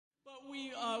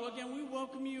Again, we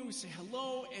welcome you. We say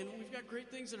hello, and we've got great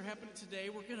things that are happening today.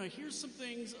 We're going to hear some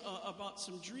things about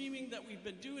some dreaming that we've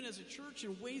been doing as a church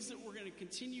and ways that we're going to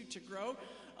continue to grow,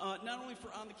 not only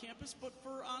for on the campus, but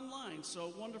for online.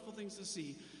 So wonderful things to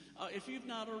see. If you've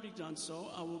not already done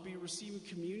so, we'll be receiving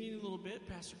communion in a little bit.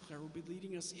 Pastor Claire will be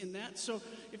leading us in that. So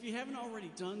if you haven't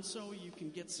already done so, you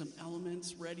can get some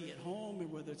elements ready at home,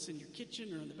 and whether it's in your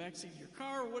kitchen or in the backseat of your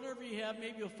car or whatever you have.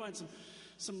 Maybe you'll find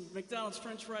some McDonald's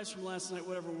French fries from last night,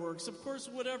 whatever works. Of course,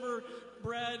 whatever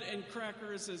bread and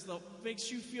crackers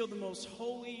makes you feel the most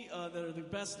holy, that are the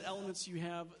best elements you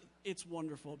have, it's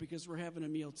wonderful because we're having a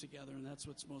meal together, and that's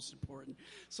what's most important.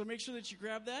 So make sure that you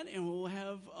grab that, and we'll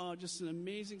have just an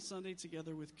amazing Sunday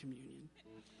together with communion.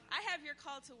 I have your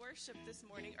call to worship this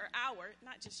morning, or our,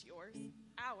 not just yours,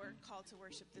 our call to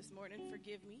worship this morning.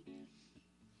 Forgive me.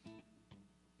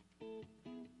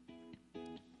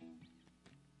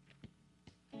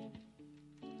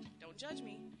 Don't judge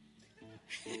me.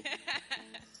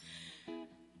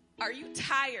 Are you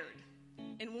tired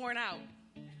and worn out?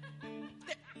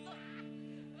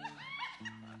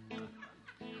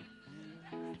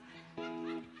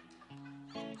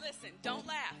 Listen, don't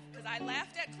laugh, because I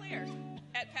laughed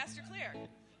at Pastor Claire,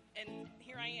 and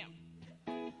here I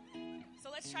am. So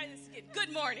let's try this again.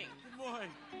 Good morning. Good morning.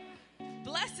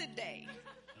 Blessed day.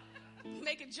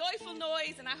 Make a joyful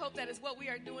noise, and I hope that is what we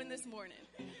are doing this morning.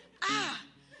 Oh,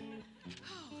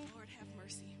 Lord have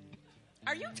mercy.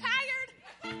 Are you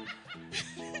tired?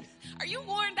 Are you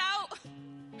worn out?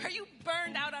 Are you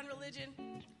burned out on religion?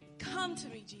 Come to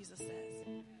me, Jesus says.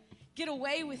 Get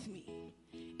away with me,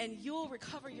 and you'll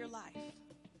recover your life.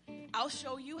 I'll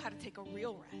show you how to take a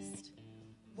real rest.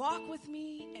 Walk with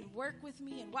me and work with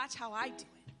me and watch how I do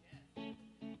it.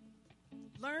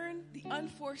 Learn the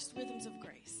unforced rhythms of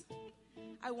grace.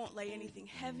 I won't lay anything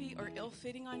heavy or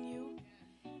ill-fitting on you.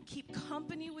 Keep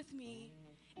company with me,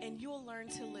 and you'll learn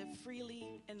to live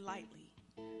freely and lightly.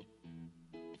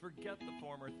 Forget the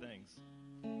former things.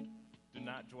 Do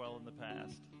not dwell in the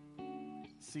past.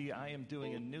 See, I am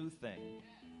doing a new thing.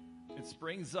 It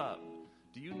springs up.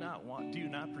 Do you not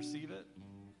perceive it?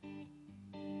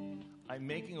 I'm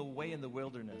making a way in the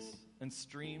wilderness and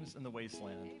streams in the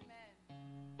wasteland.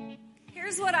 Amen.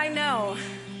 Here's what I know.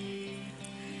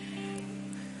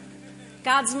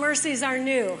 God's mercies are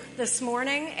new this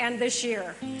morning and this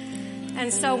year.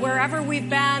 And so wherever we've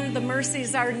been, the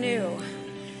mercies are new.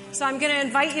 So I'm going to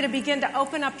invite you to begin to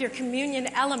open up your communion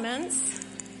elements.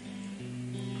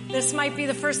 This might be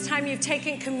the first time you've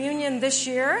taken communion this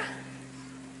year.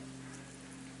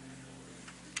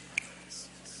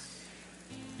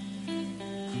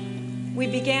 We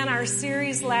began our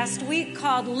series last week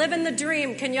called Living the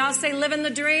Dream. Can y'all say Living the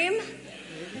Dream?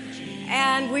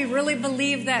 And we really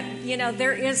believe that,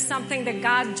 there is something that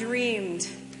God dreamed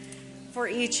for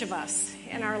each of us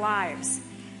in our lives.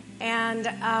 And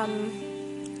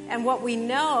what we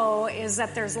know is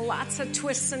that there's lots of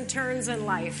twists and turns in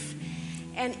life.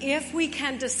 And if we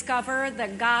can discover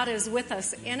that God is with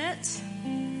us in it,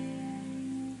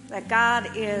 that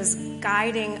God is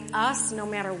guiding us no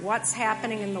matter what's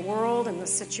happening in the world and the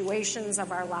situations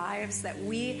of our lives, that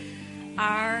we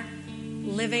are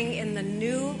living in the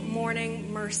new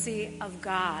morning mercy of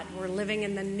God. We're living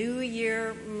in the new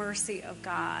year mercy of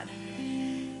God.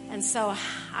 And so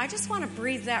I just want to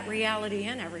breathe that reality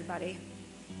in, everybody.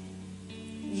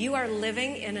 You are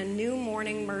living in a new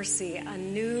morning mercy, a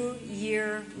new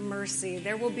year mercy.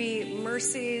 There will be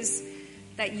mercies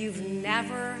that you've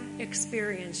never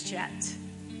experienced yet.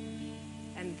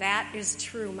 And that is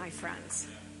true, my friends.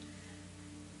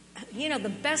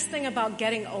 The best thing about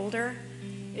getting older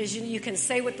is you can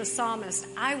say with the psalmist,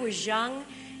 I was young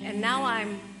and now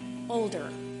I'm older.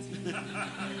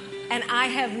 And I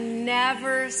have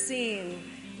never seen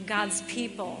God's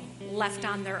people left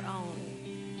on their own.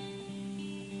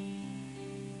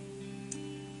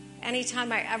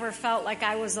 Anytime I ever felt like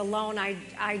I was alone,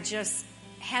 I just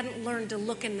hadn't learned to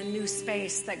look in the new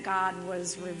space that God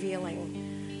was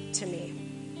revealing to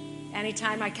me.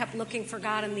 Anytime I kept looking for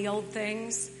God in the old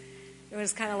things, it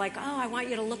was kind of like, oh, I want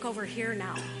you to look over here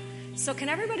now. So can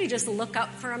everybody just look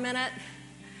up for a minute?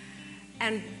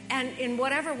 And in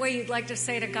whatever way you'd like to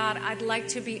say to God, I'd like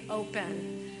to be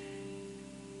open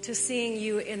to seeing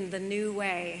you in the new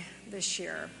way this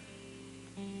year.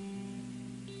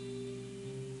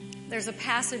 There's a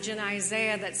passage in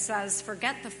Isaiah that says,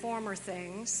 forget the former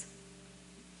things,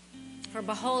 for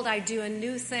behold, I do a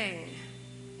new thing.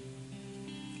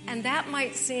 And that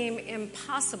might seem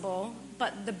impossible,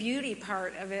 but the beauty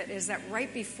part of it is that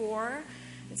right before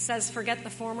it says forget the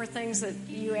former things, that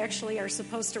you actually are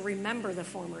supposed to remember the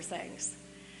former things.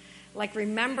 Like,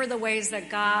 remember the ways that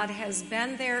God has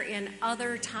been there in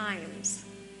other times,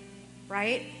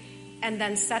 right? And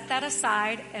then set that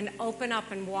aside and open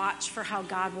up and watch for how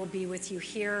God will be with you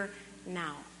here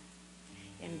now.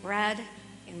 In bread,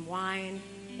 in wine,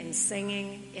 in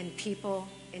singing, in people,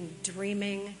 in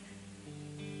dreaming.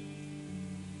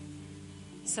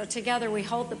 So together we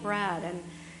hold the bread, and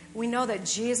we know that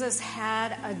Jesus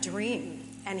had a dream,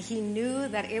 and he knew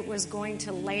that it was going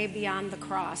to lay beyond the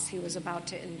cross he was about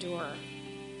to endure.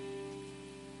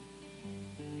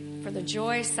 For the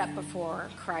joy set before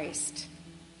Christ,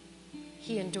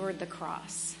 he endured the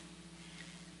cross.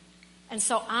 And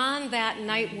so on that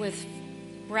night with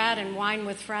bread and wine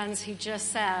with friends, he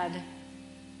just said,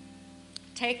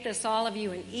 "Take this, all of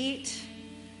you, and eat.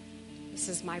 This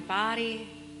is my body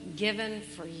given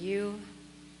for you.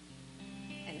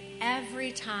 And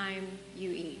every time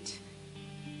you eat,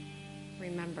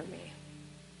 remember me."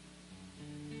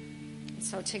 And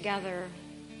so together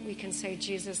we can say,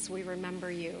 "Jesus, we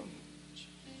remember you."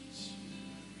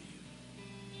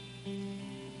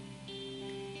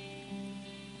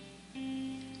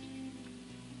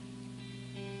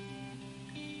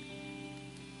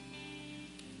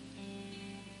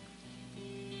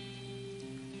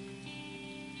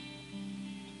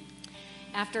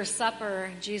 After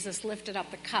supper, Jesus lifted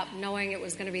up the cup, knowing it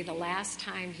was going to be the last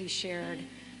time he shared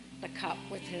the cup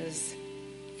with his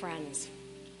friends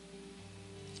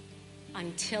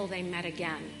until they met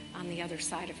again on the other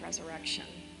side of resurrection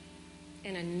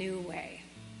in a new way.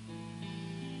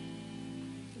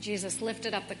 Jesus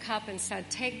lifted up the cup and said,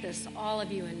 "Take this, all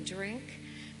of you, and drink.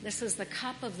 This is the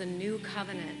cup of the new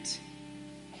covenant.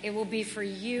 It will be for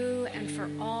you and for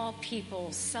all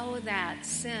people, so that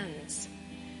sins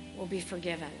will be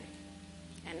forgiven.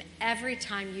 And every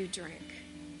time you drink,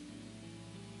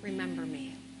 remember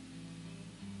me."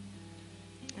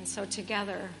 And so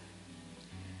together,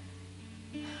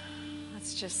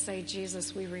 let's just say,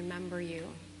 "Jesus, we remember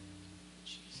you."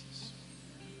 Jesus.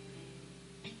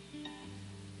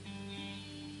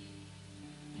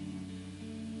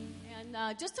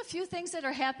 And just a few things that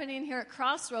are happening here at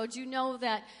Crossroads. You know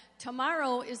that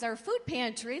tomorrow is our food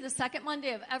pantry, the second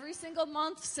Monday of every single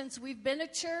month since we've been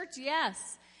at church.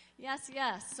 Yes.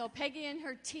 So Peggy and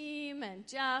her team and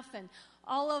Jeff and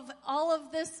all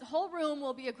of this whole room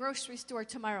will be a grocery store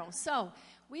tomorrow. So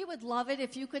we would love it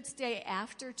if you could stay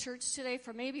after church today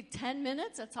for maybe 10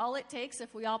 minutes. That's all it takes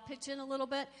if we all pitch in a little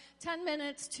bit. 10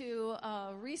 minutes to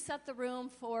reset the room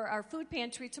for our food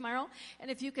pantry tomorrow. And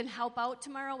if you can help out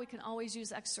tomorrow, we can always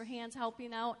use extra hands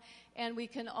helping out. And we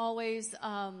can always,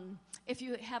 if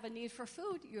you have a need for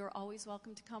food, you're always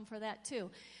welcome to come for that too.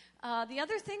 The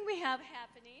other thing we have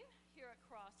happening here at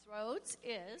Crossroads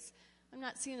is, I'm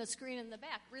not seeing a screen in the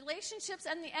back, relationships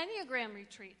and the Enneagram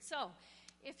retreat. So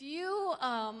if you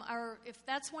if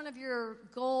that's one of your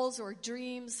goals or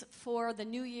dreams for the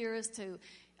new year, is to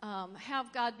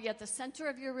have God be at the center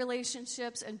of your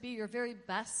relationships and be your very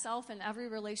best self in every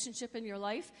relationship in your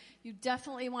life, you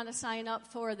definitely want to sign up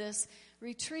for this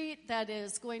retreat that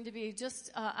is going to be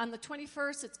just on the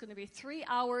 21st. It's going to be 3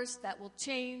 hours that will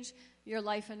change your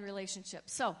life and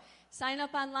relationships. So sign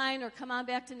up online or come on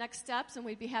back to Next Steps, and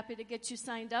we'd be happy to get you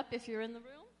signed up if you're in the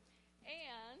room.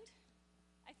 And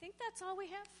I think that's all we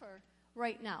have for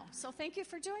right now. So thank you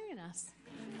for joining us.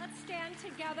 Let's stand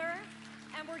together,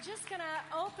 and we're just going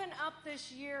to open up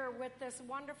this year with this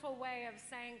wonderful way of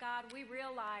saying, "God, we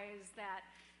realize that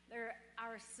there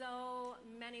are so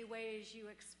many ways you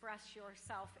express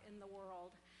yourself in the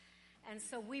world. And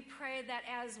so we pray that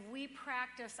as we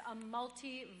practice a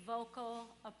multivocal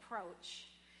approach,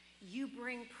 you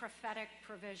bring prophetic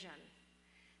provision.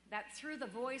 That through the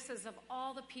voices of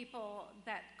all the people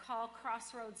that call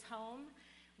Crossroads home,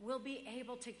 we'll be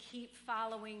able to keep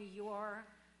following your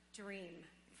dream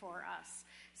for us.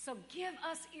 So give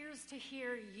us ears to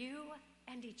hear you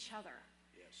and each other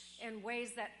in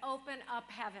ways that open up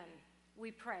heaven,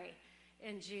 we pray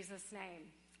in Jesus'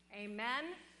 name.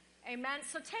 Amen. Amen.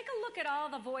 So take a look at all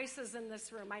the voices in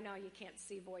this room. I know you can't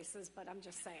see voices, but I'm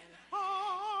just saying.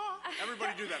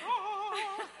 Everybody do that.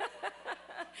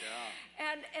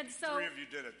 Yeah. And so 3 of you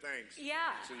did it. Thanks.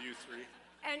 Yeah. So you 3.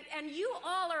 And you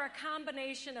all are a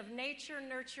combination of nature,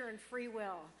 nurture, and free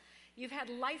will. You've had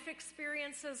life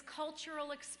experiences,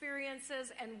 cultural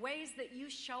experiences, and ways that you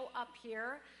show up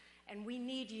here, and we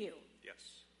need you.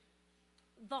 Yes.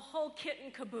 The whole kit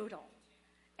and caboodle.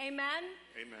 Amen?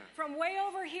 Amen. From way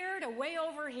over here to way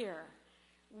over here,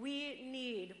 we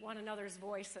need one another's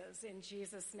voices in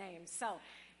Jesus' name. So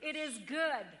it is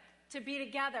good to be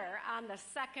together on the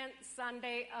second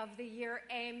Sunday of the year.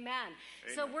 Amen.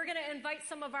 So we're going to invite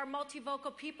some of our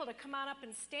multivocal people to come on up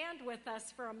and stand with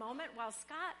us for a moment while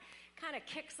Scott kind of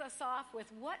kicks us off with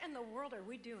what in the world are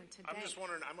we doing today? I'm just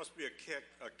wondering, I must be a kit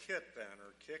then,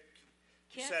 or kick.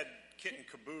 You Kit? said kit and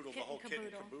caboodle, Kit the whole and kit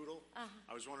and caboodle. caboodle.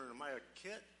 I was wondering, am I a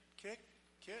kit,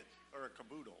 or a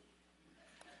caboodle?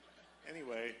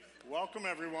 Anyway, welcome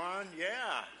everyone.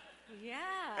 Yeah. Yeah.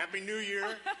 Happy New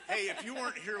Year. Hey, if you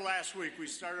weren't here last week, we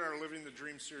started our Living the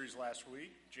Dream series last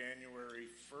week, January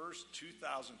 1st,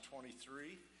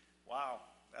 2023. Wow,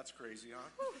 that's crazy, huh?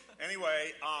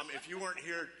 Anyway, if you weren't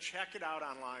here, check it out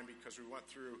online because we went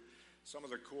through some of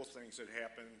the cool things that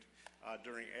happened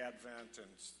during Advent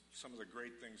and some of the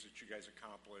great things that you guys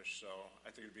accomplished. So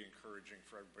I think it'd be encouraging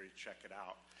for everybody to check it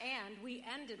out. And we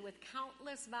ended with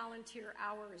countless volunteer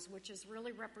hours, which is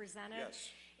really represented Yes.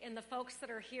 in the folks that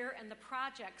are here and the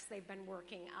projects they've been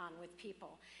working on with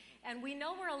people. And we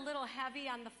know we're a little heavy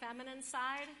on the feminine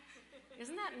side.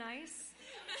 Isn't that nice?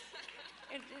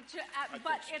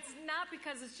 But it's not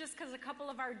because it's just because a couple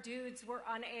of our dudes were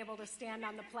unable to stand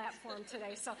on the platform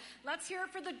today. So let's hear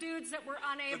it for the dudes that were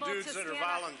unable to stand. The dudes that are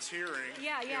volunteering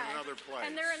in another place.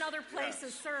 And they're in other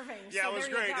places serving. Yeah, so it was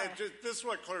there great. you go. This is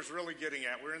what Claire's really getting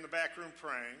at. We're in the back room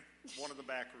praying, one of the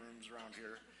back rooms around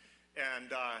here.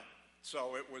 And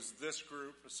so it was this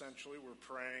group, essentially. We're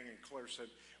praying, and Claire said,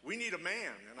 "We need a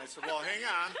man." And I said, "Well, hang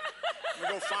on. I'm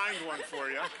going to go find one for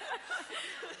you."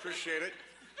 Appreciate it.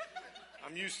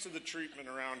 I'm used to the treatment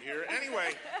around here.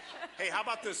 Anyway, hey, how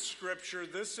about this scripture?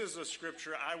 This is a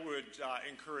scripture I would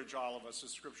encourage all of us.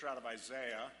 It's a scripture out of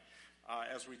Isaiah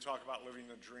as we talk about living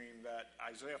the dream, that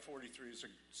Isaiah 43 is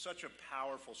such a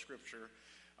powerful scripture,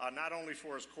 not only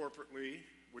for us corporately,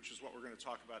 which is what we're going to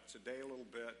talk about today a little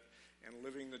bit, and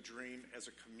living the dream as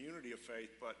a community of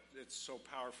faith, but it's so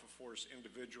powerful for us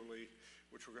individually,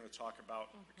 which we're going to talk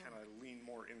about, kind of lean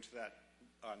more into that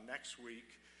next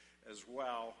week as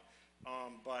well.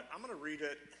 But I'm going to read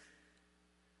it.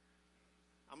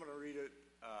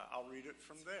 I'll read it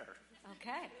from there.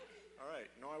 Okay. All right.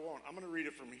 No, I won't. I'm going to read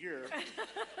it from here.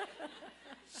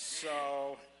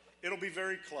 So it'll be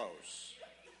very close.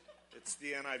 It's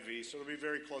the NIV, so it'll be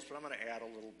very close, but I'm going to add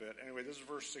a little bit. Anyway, this is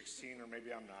verse 16, or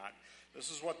maybe I'm not. This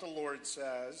is what the Lord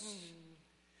says.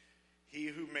 He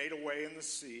who made a way in the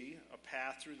sea, a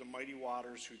path through the mighty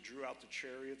waters, who drew out the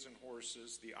chariots and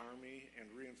horses, the army and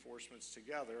reinforcements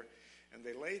together, and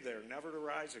they lay there, never to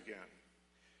rise again,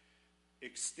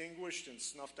 extinguished and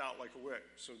snuffed out like a wick.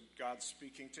 So God's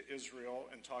speaking to Israel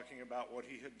and talking about what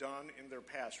he had done in their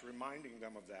past, reminding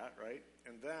them of that, right?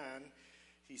 And then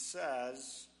he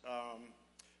says,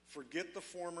 forget the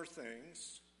former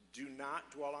things, do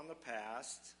not dwell on the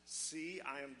past. See,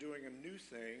 I am doing a new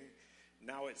thing.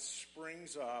 Now it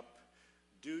springs up.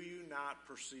 Do you not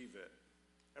perceive it?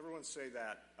 Everyone say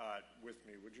that with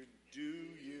me, would you? Do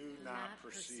you not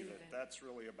perceive it? That's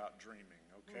really about dreaming,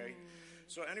 okay?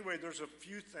 So anyway, there's a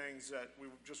few things that we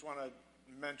just want to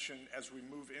mention as we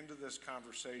move into this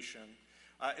conversation.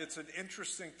 It's an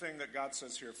interesting thing that God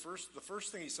says here. The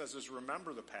first thing he says is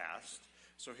remember the past.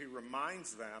 So he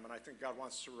reminds them, and I think God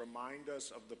wants to remind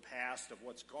us of the past, of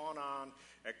what's gone on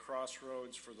at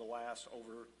Crossroads for the last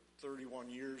over 31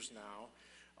 years now,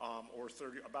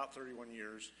 about 31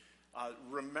 years.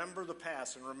 Remember the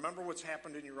past and remember what's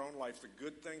happened in your own life, the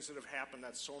good things that have happened.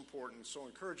 That's so important, so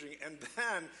encouraging. And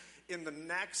then in the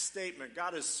next statement,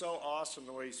 God is so awesome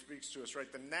the way he speaks to us,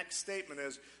 right? The next statement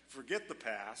is forget the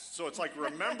past. So it's like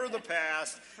remember the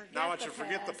past. Now I want you to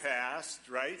forget the past,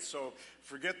 right? So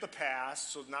forget the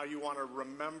past. So now you want to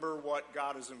remember what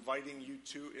God is inviting you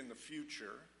to in the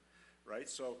future, right?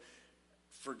 So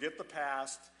forget the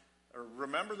past, or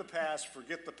remember the past,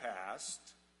 forget the past.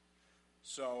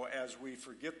 So as we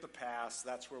forget the past,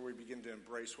 that's where we begin to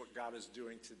embrace what God is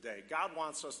doing today. God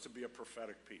wants us to be a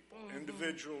prophetic people,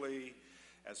 individually,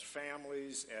 as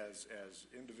families, as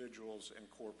individuals, and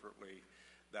corporately,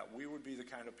 that we would be the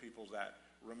kind of people that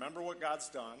remember what God's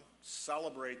done,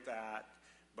 celebrate that,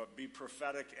 but be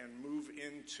prophetic and move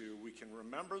into. We can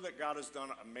remember that God has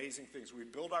done amazing things. We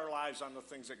build our lives on the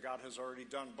things that God has already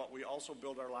done, but we also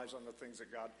build our lives on the things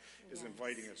that God is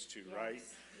inviting us to, right?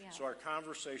 Yes. So our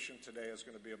conversation today is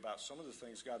going to be about some of the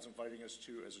things God's inviting us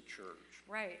to as a church.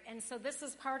 Right. And so this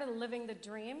is part of Living the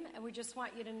Dream, and we just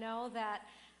want you to know that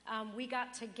we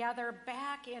got together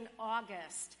back in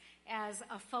August as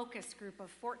a focus group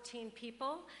of 14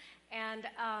 people. And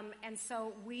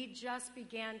so we just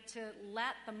began to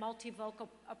let the multivocal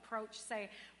approach say,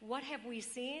 what have we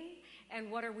seen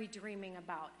and what are we dreaming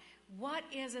about? What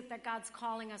is it that God's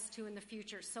calling us to in the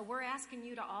future? So we're asking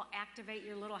you to all activate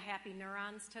your little happy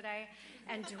neurons today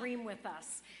and dream with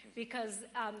us. Because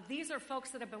these are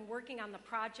folks that have been working on the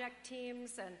project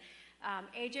teams and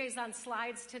AJ's on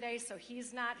slides today, so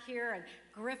he's not here. And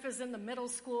Griff is in the middle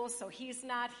school, so he's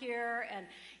not here. And,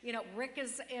 Rick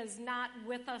is not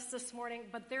with us this morning.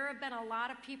 But there have been a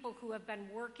lot of people who have been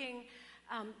working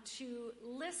to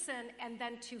listen and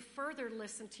then to further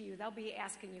listen to you. They'll be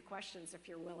asking you questions if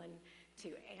you're willing to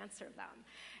answer them.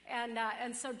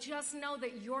 And so just know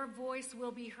that your voice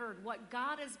will be heard. What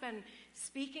God has been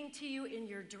speaking to you in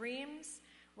your dreams,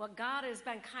 what God has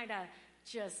been kind of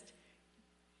just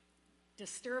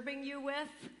disturbing you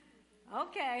with.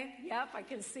 Okay, yep, I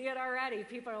can see it already.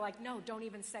 People are like, no, don't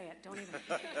even say it. Don't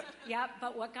even. Yep,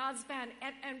 but what God's been,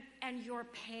 and your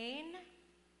pain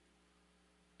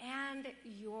and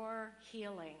your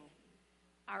healing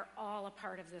are all a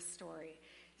part of this story.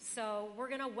 So we're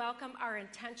going to welcome our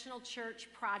Intentional Church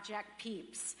Project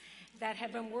peeps that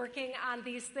have been working on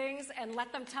these things, and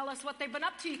let them tell us what they've been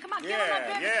up to. Come on, give them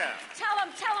a big, tell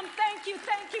them thank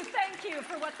you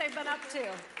for what they've been up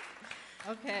to.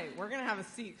 Okay, we're going to have a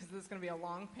seat because this is going to be a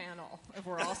long panel if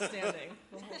we're all standing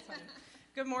the whole time.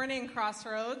 Good morning,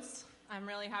 Crossroads. I'm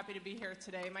really happy to be here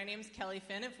today. My name's Kelly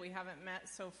Finn, if we haven't met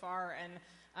so far, and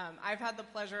I've had the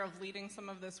pleasure of leading some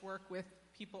of this work with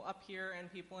people up here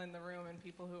and people in the room and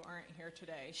people who aren't here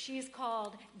today. She's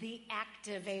called the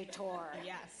Activator.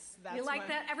 Yes. That's you like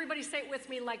that? Everybody say it with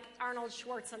me like Arnold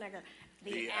Schwarzenegger.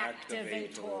 The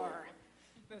Activator.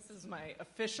 This is my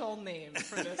official name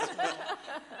for this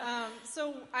role.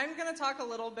 So I'm going to talk a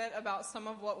little bit about some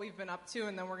of what we've been up to,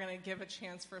 and then we're going to give a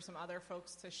chance for some other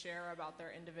folks to share about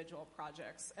their individual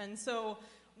projects. And so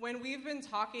when we've been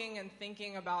talking and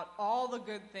thinking about all the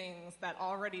good things that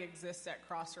already exist at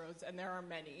Crossroads, and there are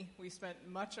many, we spent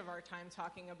much of our time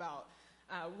talking about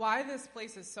why this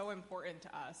place is so important to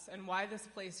us and why this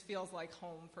place feels like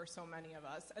home for so many of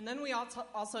us. And then we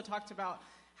also talked about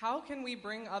how can we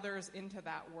bring others into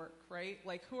that work, right?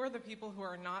 Like, who are the people who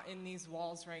are not in these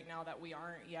walls right now that we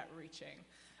aren't yet reaching?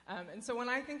 And so when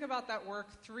I think about that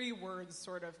work, 3 words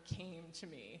sort of came to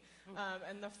me.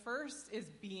 And the first is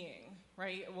being,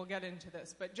 right? We'll get into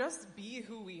this, but just be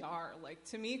who we are. Like,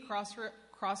 to me,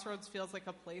 Crossroads feels like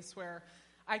a place where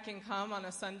I can come on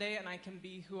a Sunday and I can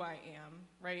be who I am,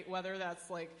 right? Whether that's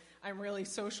like I'm really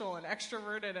social and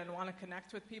extroverted and want to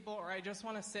connect with people, or I just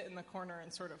want to sit in the corner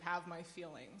and sort of have my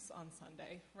feelings on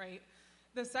Sunday, right?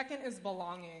 The second is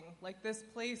belonging. Like, this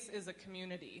place is a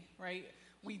community, right?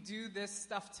 We do this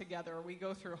stuff together. We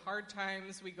go through hard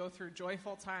times, we go through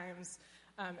joyful times,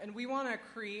 and we want to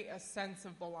create a sense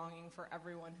of belonging for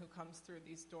everyone who comes through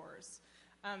these doors.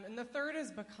 And the third is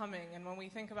becoming, and when we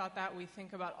think about that, we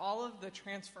think about all of the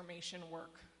transformation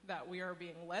work that we are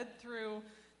being led through,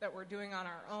 that we're doing on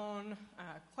our own,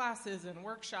 classes and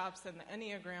workshops and the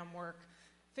Enneagram work,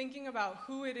 thinking about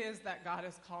who it is that God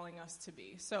is calling us to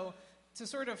be. So to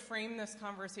sort of frame this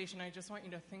conversation, I just want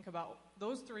you to think about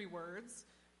those 3 words,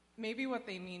 maybe what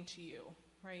they mean to you,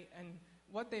 right, and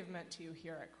what they've meant to you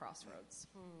here at Crossroads.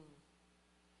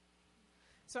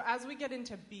 So as we get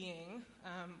into being,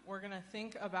 we're going to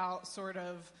think about sort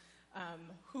of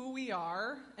who we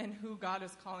are and who God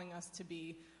is calling us to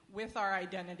be with our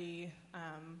identity,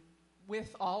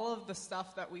 with all of the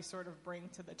stuff that we sort of bring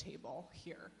to the table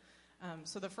here.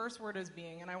 So the first word is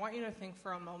being, and I want you to think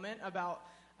for a moment about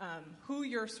who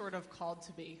you're sort of called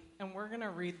to be. And we're going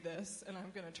to read this, and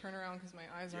I'm going to turn around because my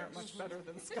eyes aren't much better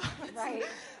than Scott's. Right.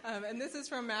 And this is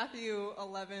from Matthew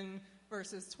 11,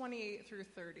 verses 28 through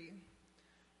 30.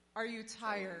 Are you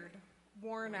tired,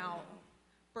 worn out,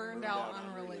 burned out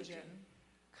on religion?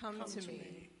 Come to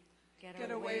me.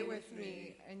 Get away with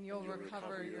me, and you'll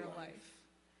recover your life.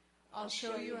 I'll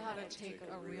show you how to take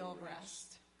a real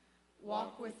rest.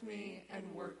 Walk with me and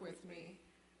work with me.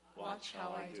 Watch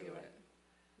how I do it.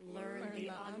 Learn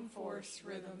the unforced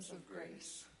rhythms of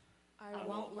grace. I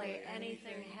won't lay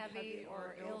anything heavy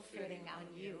or ill-fitting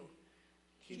on you.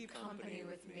 Keep company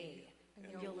with me,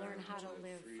 and you'll learn how to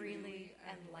live freely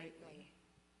and lightly.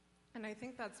 And I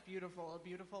think that's beautiful. A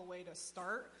beautiful way to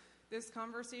start this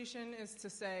conversation is to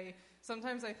say,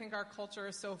 sometimes I think our culture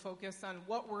is so focused on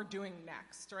what we're doing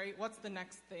next, right? What's the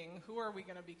next thing? Who are we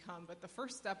going to become? But the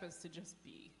first step is to just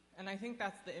be. And I think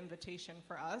that's the invitation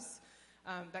for us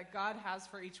that God has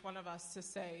for each one of us to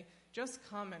say, just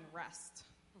come and rest.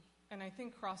 And I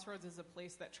think Crossroads is a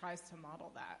place that tries to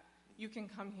model that. You can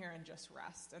come here and just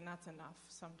rest, and that's enough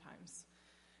sometimes.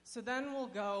 So then we'll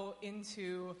go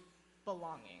into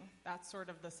belonging. That's sort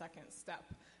of the second step.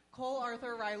 Cole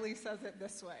Arthur Riley says it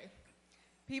this way.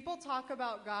 People talk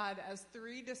about God as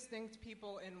 3 distinct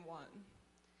people in one.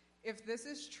 If this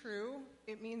is true,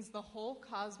 it means the whole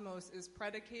cosmos is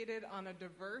predicated on a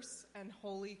diverse and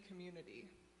holy community.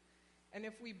 And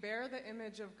if we bear the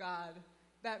image of God,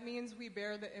 that means we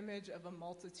bear the image of a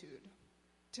multitude.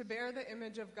 To bear the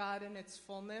image of God in its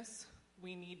fullness,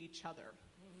 we need each other.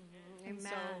 Amen. And so,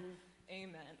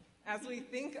 amen. As we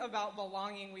think about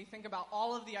belonging, we think about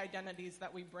all of the identities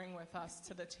that we bring with us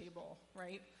to the table,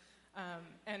 right?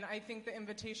 And I think the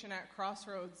invitation at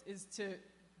Crossroads is to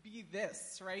be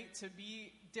this, right? To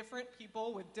be different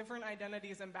people with different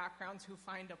identities and backgrounds who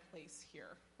find a place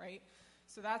here, right?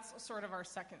 So that's sort of our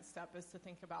second step, is to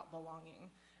think about belonging.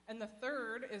 And the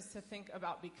third is to think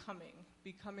about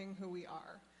becoming who we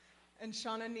are. And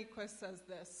Shauna Niequist says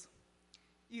this: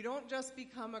 you don't just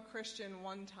become a Christian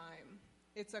one time.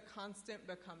 It's a constant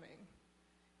becoming.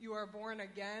 You are born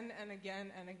again and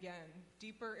again and again,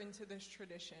 deeper into this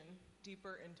tradition,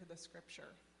 deeper into the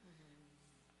scripture.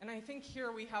 And I think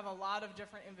here we have a lot of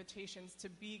different invitations to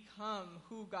become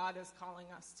who God is calling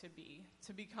us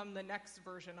to become the next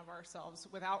version of ourselves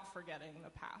without forgetting the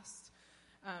past.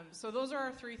 So those are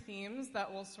our three themes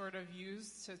that we'll sort of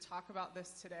use to talk about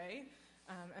this today.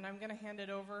 And I'm going to hand it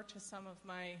over to some of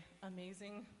my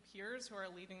amazing peers who are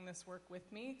leading this work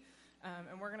with me.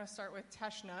 And we're going to start with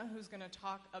Teshna, who's going to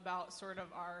talk about sort of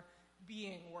our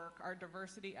being work, our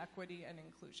diversity, equity, and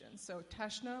inclusion. So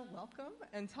Teshna, welcome,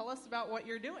 and tell us about what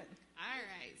you're doing. All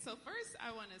right. So first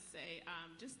I want to say,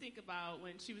 just think about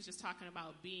when she was just talking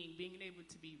about being able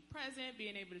to be present,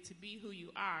 being able to be who you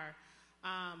are.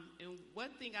 And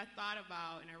one thing I thought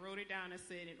about, and I wrote it down, I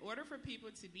said, in order for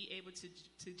people to be able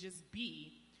to just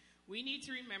be, we need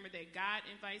to remember that God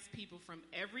invites people from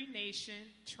every nation,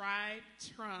 tribe,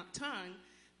 tongue,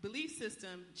 belief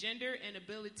system, gender, and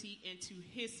ability into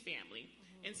his family.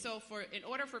 And so in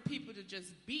order for people to just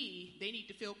be, they need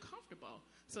to feel comfortable.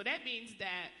 So that means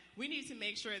that we need to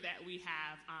make sure that we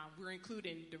have, we're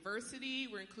including diversity,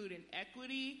 we're including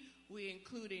equity, we're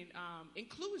including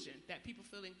inclusion, that people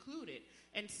feel included.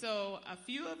 And so a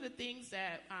few of the things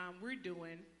that we're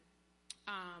doing,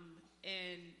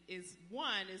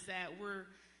 is that we're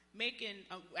making,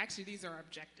 actually these are our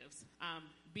objectives,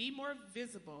 be more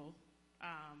visible,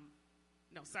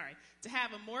 to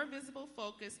have a more visible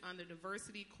focus on the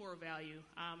diversity core value.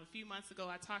 A few months ago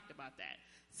I talked about that.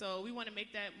 So we want to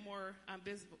make that more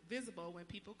visible when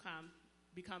people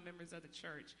become members of the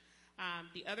church.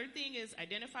 The other thing is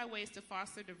identify ways to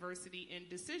foster diversity in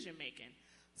decision making.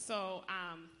 So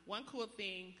one cool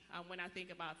thing when I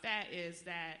think about that is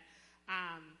that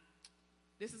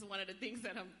this is one of the things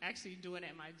that I'm actually doing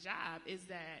at my job, is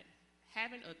that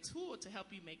having a tool to help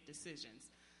you make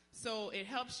decisions. So it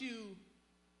helps you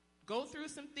go through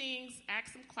some things,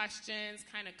 ask some questions,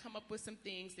 kind of come up with some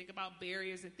things, think about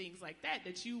barriers and things like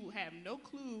that you have no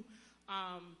clue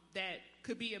that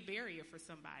could be a barrier for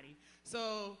somebody.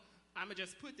 So I'm going to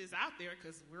just put this out there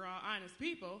because we're all honest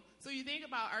people. So you think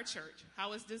about our church,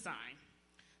 how it's designed.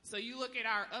 So you look at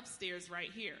our upstairs right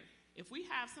here. If we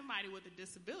have somebody with a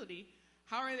disability,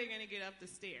 how are they going to get up the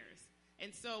stairs?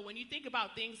 And so when you think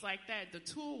about things like that, the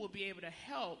tool will be able to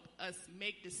help us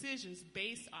make decisions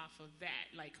based off of that.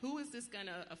 Like, who is this going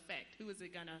to affect? Who is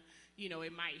it going to,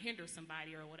 it might hinder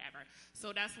somebody or whatever.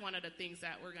 So that's one of the things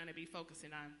that we're going to be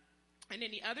focusing on. And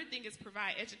then the other thing is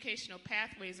provide educational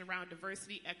pathways around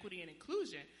diversity, equity, and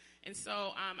inclusion. And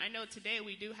so I know today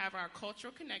we do have our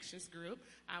Cultural Connections group,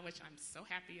 which I'm so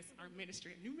happy is our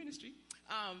ministry, a new ministry.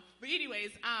 But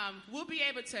anyways, we'll be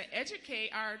able to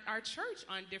educate our church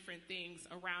on different things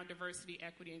around diversity,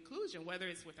 equity, inclusion, whether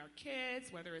it's with our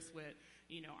kids, whether it's with,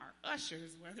 our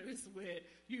ushers, whether it's with,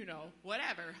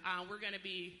 whatever. We're going to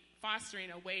be fostering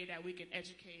a way that we can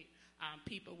educate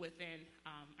people within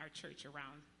our church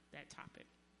around that topic.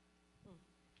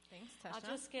 Thanks, Teshna.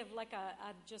 I'll just give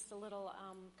just a little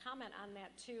comment on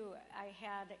that too. I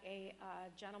had a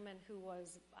gentleman who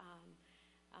was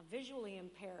visually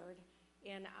impaired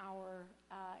in our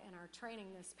training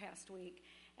this past week,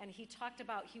 and he talked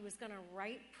about he was going to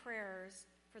write prayers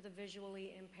for the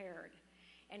visually impaired,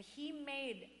 and he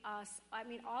made us.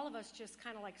 All of us just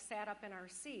kind of like sat up in our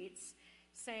seats,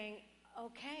 saying,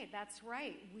 "Okay, that's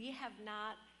right. We have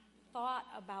not thought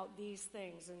about these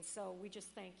things," and so we just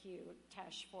thank you,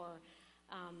 Tesh, for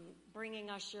bringing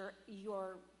us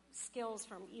your skills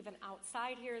from even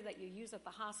outside here that you use at the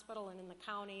hospital and in the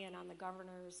county and on the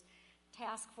governor's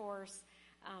task force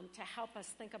to help us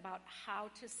think about how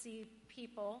to see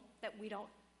people that we don't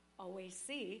always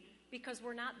see because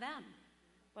we're not them,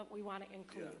 but we want to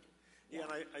include. Yeah,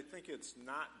 and I think it's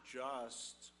not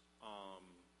just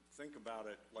think about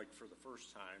it like for the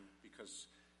first time, because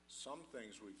some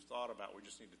things we've thought about, we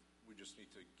just need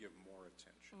to give more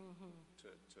attention to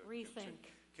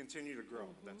rethink, continue to grow.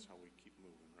 That's how we keep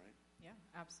moving, right? Yeah,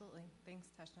 absolutely. Thanks,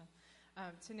 Teshna.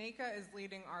 Taneka is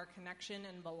leading our connection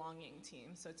and belonging team.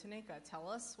 So Taneka, tell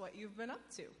us what you've been up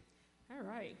to. All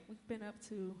right. We've been up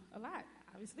to a lot,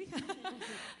 obviously.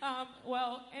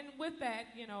 Well, and with that,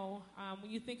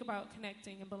 when you think about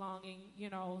connecting and belonging,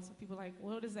 some people are like,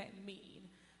 what does that mean?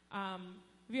 Have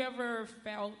you ever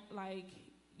felt like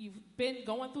you've been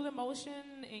going through the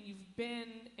motion and you've been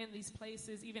in these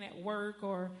places, even at work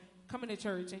or coming to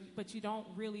church, but you don't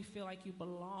really feel like you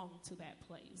belong to that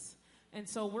place? And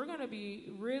so we're going to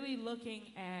be really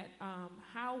looking at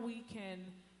how we can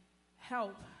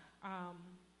help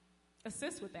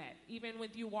assist with that, even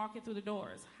with you walking through the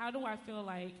doors. How do I feel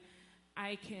like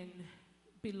I can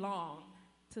belong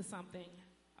to something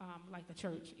like a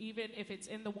church, even if it's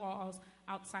in the walls,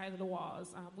 outside of the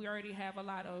walls? We already have a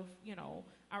lot of,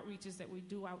 outreaches that we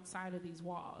do outside of these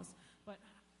walls. But,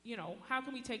 how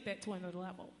can we take that to another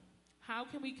level? How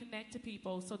can we connect to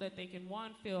people so that they can,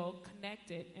 one, feel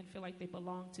connected and feel like they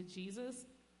belong to Jesus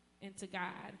and to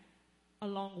God,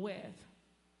 along with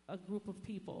a group of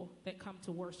people that come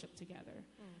to worship together?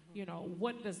 Mm-hmm.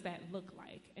 What does that look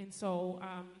like? And so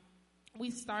we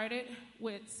started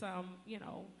with some,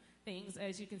 things.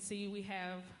 As you can see, we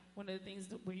have one of the things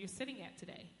where you're sitting at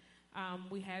today.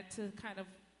 We had to kind of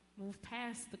move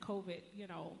past the COVID,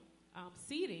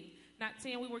 seating, not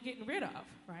saying we were getting rid of,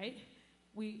 right?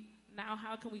 Now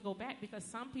how can we go back? Because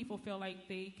some people feel like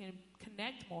they can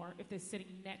connect more if they're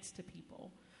sitting next to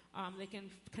people. They can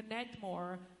connect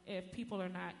more if people are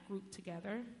not grouped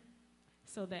together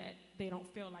so that they don't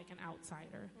feel like an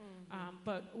outsider. Mm-hmm.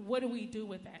 But what do we do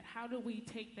with that? How do we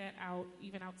take that out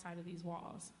even outside of these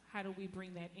walls? How do we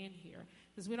bring that in here?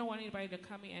 Because we don't want anybody to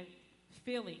come in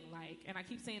feeling like, and I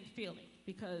keep saying feeling,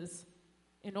 because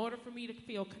in order for me to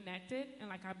feel connected and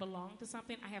like I belong to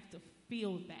something, I have to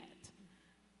feel that.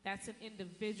 That's an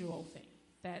individual thing.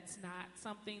 That's not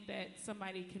something that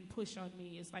somebody can push on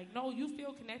me. It's like, no, you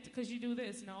feel connected because you do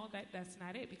this. No, that's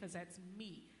not it, because that's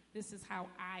me. This is how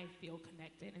I feel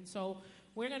connected. And so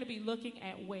we're going to be looking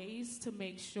at ways to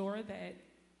make sure that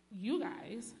you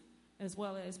guys, as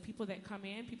well as people that come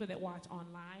in, people that watch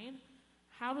online,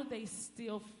 how do they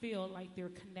still feel like they're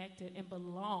connected and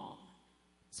belong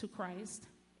to Christ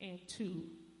and to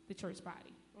the church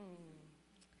body?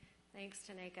 Thanks,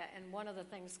 Taneka. And one of the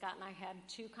things, Scott and I had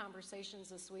 2 conversations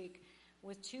this week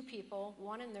with 2 people,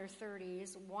 one in their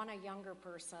 30s, one a younger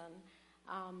person,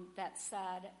 that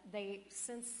said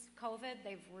since COVID,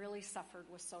 they've really suffered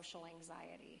with social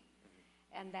anxiety,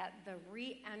 and that the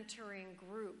re-entering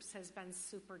groups has been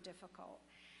super difficult.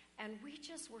 And we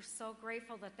just were so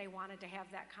grateful that they wanted to have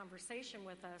that conversation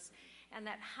with us, and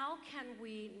that how can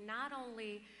we not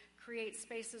only create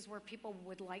spaces where people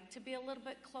would like to be a little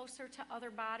bit closer to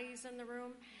other bodies in the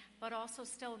room, but also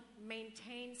still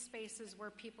maintain spaces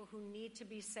where people who need to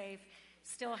be safe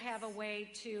still have a way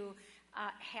to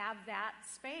have that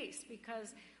space,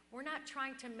 because we're not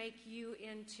trying to make you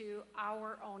into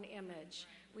our own image.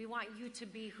 We want you to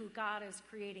be who God is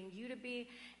creating you to be,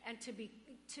 and to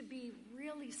be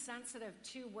really sensitive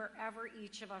to wherever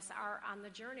each of us are on the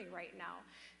journey right now.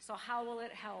 So how will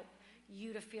it help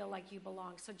you to feel like you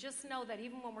belong? So just know that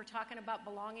even when we're talking about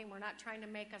belonging, we're not trying to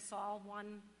make us all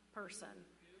one person.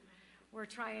 We're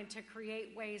trying to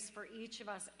create ways for each of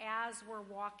us as we're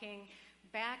walking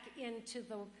back into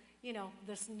the,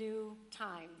 this new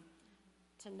time,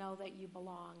 to know that you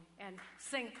belong and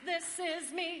sing, "This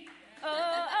is me." Oh,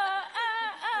 oh,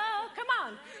 oh, oh. Come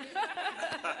on.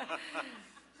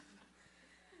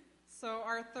 So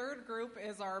our third group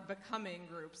is our becoming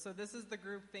group. So this is the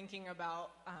group thinking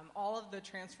about all of the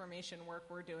transformation work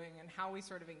we're doing and how we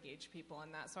sort of engage people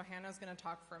in that. So Hannah's going to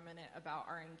talk for a minute about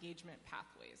our engagement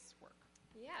pathways work.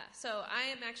 Yeah, so I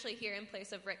am actually here in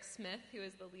place of Rick Smith, who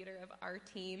is the leader of our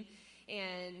team.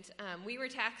 And we were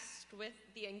tasked with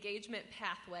the engagement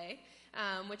pathway,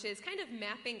 which is kind of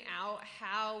mapping out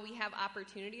how we have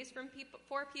opportunities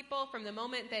for people from the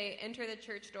moment they enter the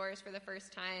church doors for the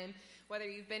first time, whether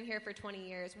you've been here for 20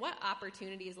 years, what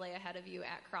opportunities lay ahead of you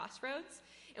at Crossroads.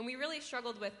 And we really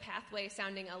struggled with pathway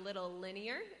sounding a little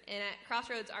linear. And at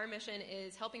Crossroads, our mission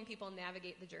is helping people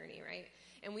navigate the journey, right?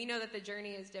 And we know that the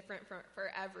journey is different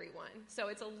for everyone. So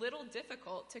it's a little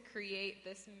difficult to create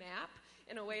this map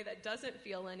in a way that doesn't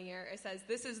feel linear. It says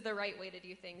this is the right way to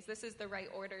do things. This is the right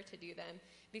order to do them.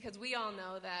 Because we all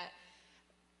know that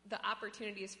the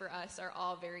opportunities for us are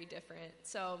all very different.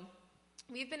 So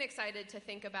we've been excited to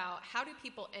think about, how do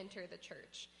people enter the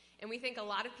church? And we think a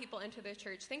lot of people enter the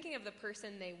church thinking of the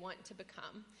person they want to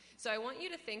become. So I want you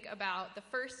to think about the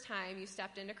first time you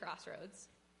stepped into Crossroads.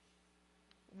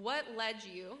 What led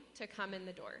you to come in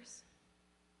the doors?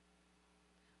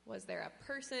 Was there a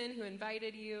person who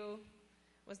invited you?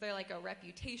 Was there like a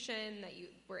reputation that you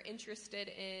were interested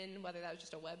in, whether that was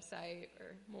just a website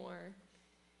or more?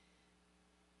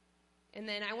 And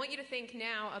then I want you to think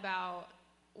now about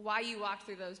why you walked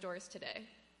through those doors today.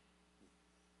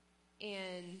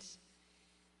 And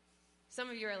some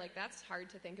of you are like, that's hard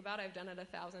to think about. I've done it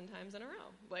 1,000 times in a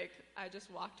row. Like, I just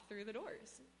walked through the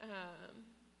doors.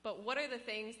 But what are the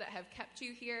things that have kept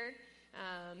you here?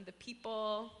 The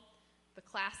people, the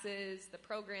classes, the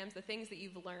programs, the things that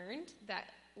you've learned that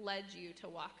led you to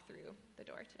walk through the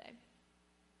door today.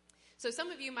 So some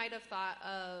of you might have thought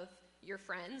of your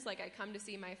friends, like I come to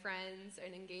see my friends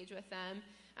and engage with them.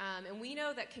 And we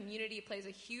know that community plays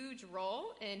a huge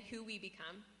role in who we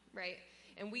become, right?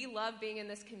 And we love being in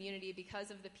this community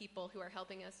because of the people who are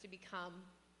helping us to become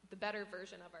the better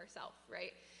version of ourselves,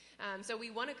 right? So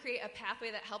we want to create a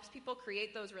pathway that helps people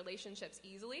create those relationships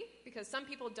easily, because some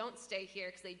people don't stay here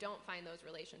because they don't find those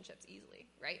relationships easily,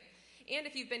 right? And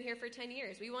if you've been here for 10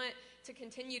 years, we want to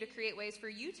continue to create ways for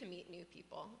you to meet new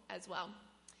people as well.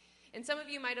 And some of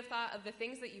you might have thought of the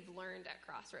things that you've learned at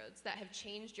Crossroads that have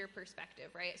changed your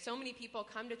perspective, right? So many people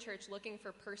come to church looking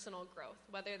for personal growth,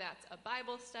 whether that's a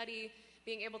Bible study,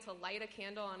 being able to light a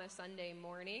candle on a Sunday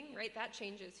morning, right? That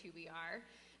changes who we are.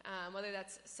 Whether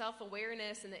that's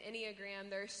self-awareness and the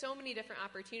Enneagram, there are so many different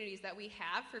opportunities that we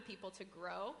have for people to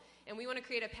grow, and we want to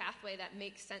create a pathway that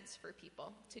makes sense for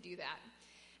people to do that.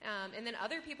 And then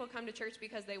other people come to church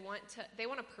because they want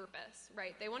a purpose,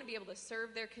 right? They want to be able to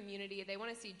serve their community. They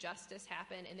want to see justice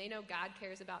happen, and they know God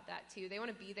cares about that too. They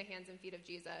want to be the hands and feet of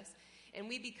Jesus. And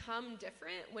we become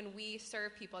different when we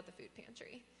serve people at the food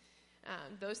pantry.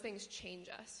 Those things change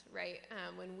us, right?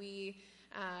 When we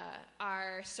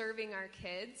are serving our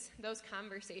kids, those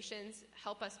conversations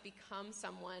help us become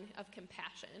someone of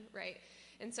compassion, right?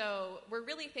 And so we're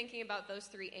really thinking about those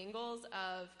three angles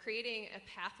of creating a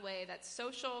pathway that's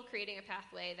social, creating a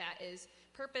pathway that is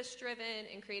purpose-driven,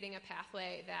 and creating a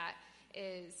pathway that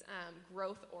is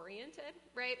growth-oriented,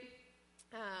 right?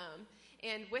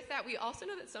 And with that, we also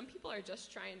know that some people are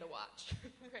just trying to watch,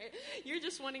 right? You're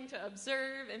just wanting to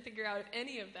observe and figure out if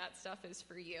any of that stuff is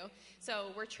for you. So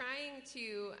we're trying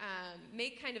to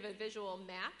make kind of a visual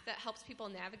map that helps people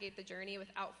navigate the journey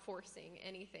without forcing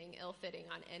anything ill-fitting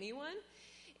on anyone.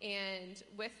 And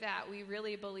with that, we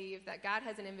really believe that God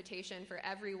has an invitation for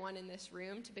everyone in this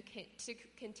room to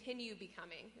continue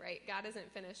becoming, right? God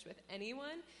isn't finished with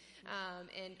anyone.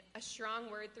 And a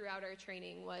strong word throughout our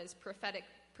training was prophetic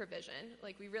provision.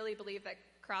 Like, we really believe that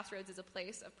Crossroads is a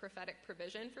place of prophetic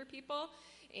provision for people,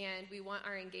 and we want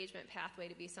our engagement pathway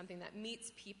to be something that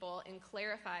meets people and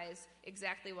clarifies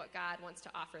exactly what God wants to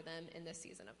offer them in this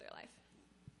season of their life.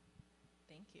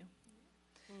 Thank you.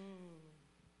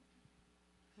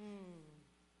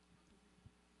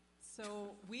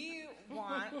 So we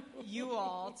want you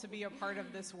all to be a part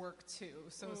of this work too.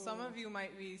 So some of you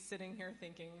might be sitting here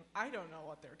thinking, I don't know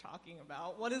what they're talking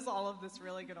about. What is all of this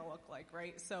really going to look like,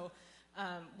 right? So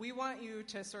we want you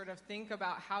to sort of think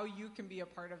about how you can be a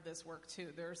part of this work too.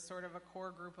 There's sort of a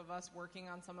core group of us working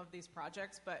on some of these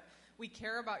projects, but we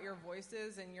care about your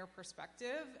voices and your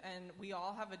perspective, and we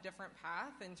all have a different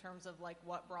path in terms of like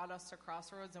what brought us to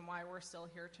Crossroads and why we're still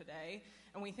here today,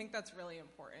 and we think that's really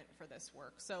important for this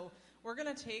work. So we're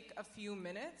going to take a few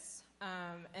minutes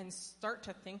and start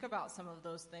to think about some of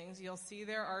those things. You'll see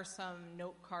there are some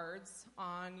note cards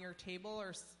on your table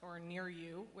or near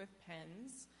you with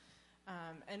pens.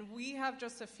 And we have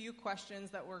just a few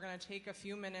questions that we're going to take a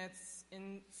few minutes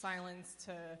in silence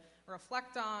to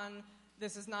reflect on.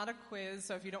 This is not a quiz,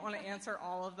 so if you don't want to answer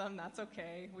all of them, that's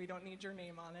okay. We don't need your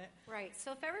name on it. Right.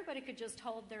 So if everybody could just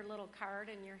hold their little card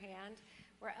in your hand.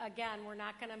 We're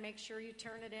not going to make sure you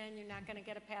turn it in. You're not going to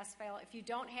get a pass-fail. If you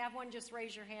don't have one, just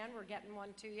raise your hand. We're getting one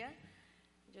to you.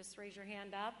 Just raise your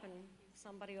hand up, and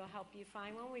somebody will help you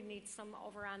find one. We need some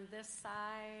over on this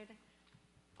side.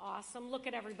 Awesome. Look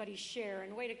at everybody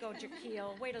sharing. Way to go,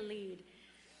 Jaquil. Way to lead.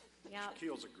 Yeah.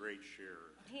 Jaquil's a great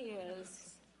sharer. He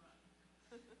is.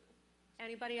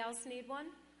 Anybody else need one?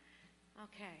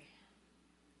 Okay.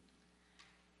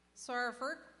 So our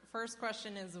first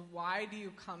question is, why do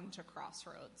you come to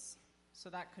Crossroads?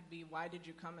 So that could be, why did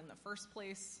you come in the first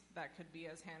place? That could be,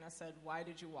 as Hannah said, why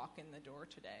did you walk in the door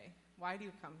today? Why do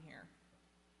you come here?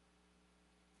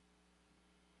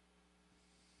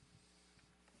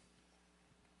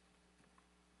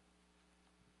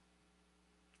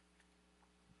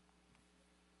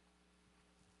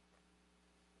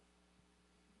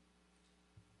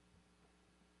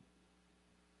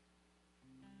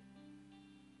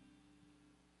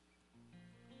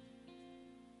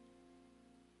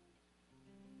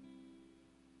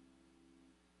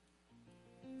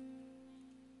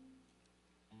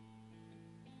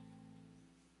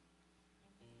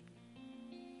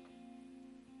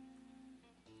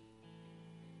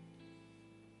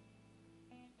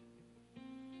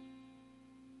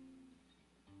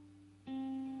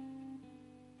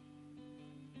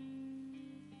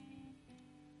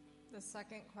 The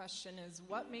second question is,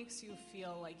 what makes you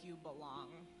feel like you belong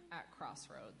at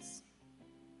Crossroads?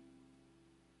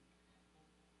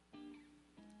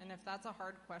 And if that's a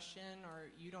hard question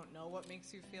or you don't know what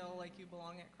makes you feel like you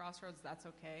belong at Crossroads, that's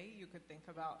okay. You could think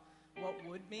about what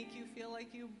would make you feel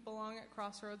like you belong at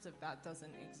Crossroads if that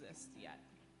doesn't exist yet.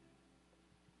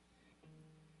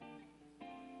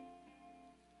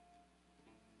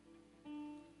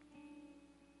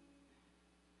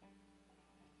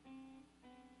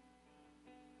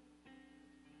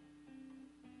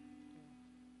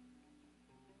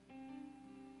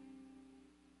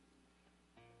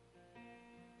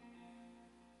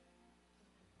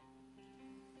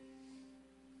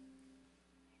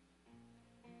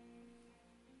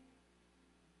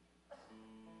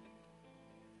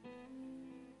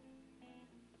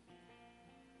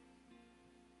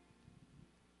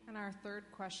 And our third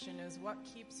question is, what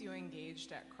keeps you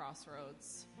engaged at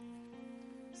Crossroads?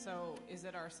 So is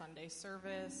it our Sunday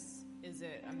service? Is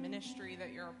it a ministry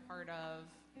that you're a part of?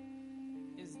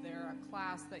 Is there a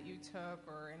class that you took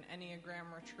or an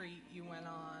Enneagram retreat you went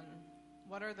on?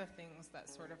 What are the things that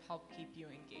sort of help keep you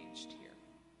engaged here?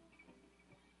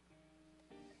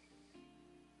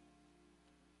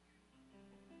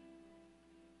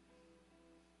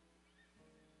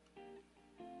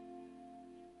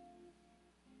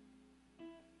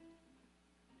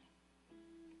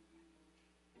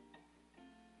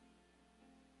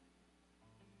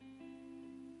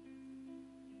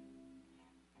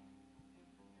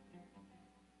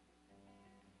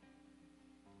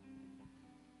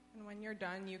 When you're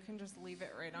done, you can just leave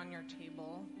it right on your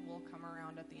table. We'll come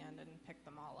around at the end and pick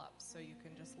them all up. So you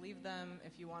can just leave them.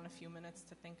 If you want a few minutes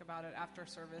to think about it after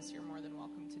service, you're more than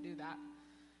welcome to do that.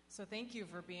 So thank you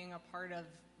for being a part of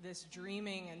this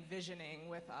dreaming and visioning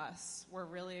with us. We're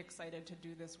really excited to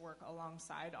do this work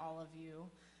alongside all of you.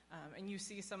 And you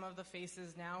see some of the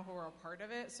faces now who are a part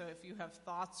of it. So if you have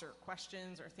thoughts or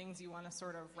questions or things you want to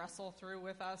sort of wrestle through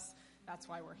with us, that's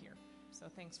why we're here. So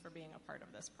thanks for being a part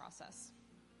of this process.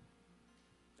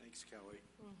 Thanks, Kelly.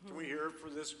 Can we hear it for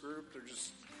this group? They're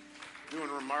just doing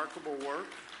remarkable work.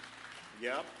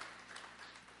 Yep.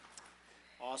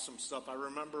 Awesome stuff. I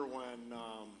remember when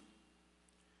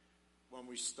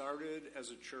we started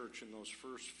as a church in those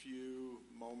first few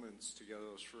moments together,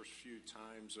 those first few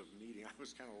times of meeting, I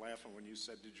was kind of laughing when you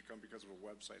said, did you come because of a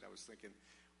website? I was thinking,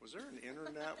 was there an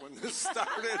internet when this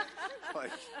started?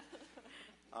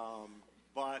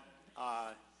 But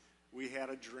we had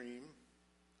a dream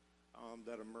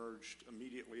that emerged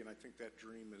immediately, and I think that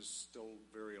dream is still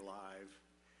very alive.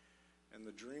 And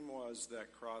the dream was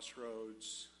that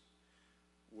Crossroads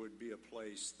would be a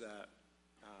place that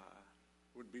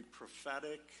would be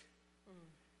prophetic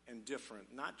and different,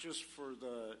 not just for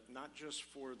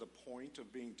the point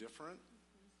of being different.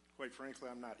 Quite frankly,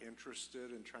 I'm not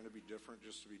interested in trying to be different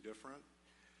just to be different,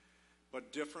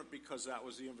 but different because that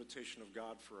was the invitation of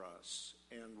God for us.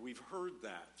 And we've heard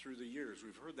that through the years.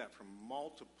 We've heard that from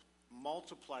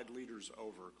multiplied leaders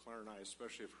over. Claire and I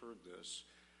especially have heard this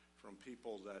from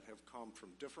people that have come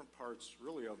from different parts,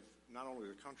 really, of not only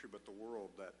the country but the world,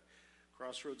 that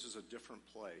Crossroads is a different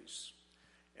place.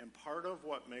 And part of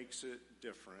what makes it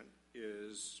different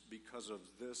is because of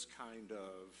this kind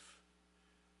of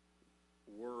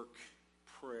work,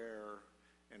 prayer,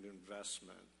 and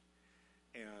investment.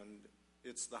 And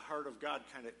it's the heart of God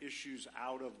kind of issues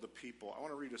out of the people. I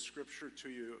want to read a scripture to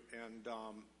you, and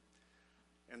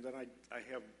then I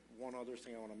have one other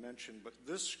thing I want to mention. But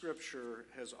this scripture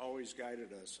has always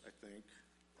guided us, I think.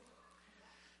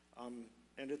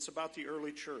 And it's about the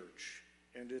early church,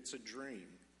 and it's a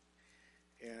dream.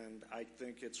 And I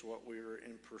think it's what we're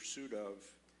in pursuit of,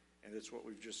 and it's what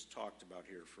we've just talked about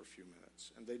here for a few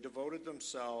minutes. And they devoted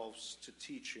themselves to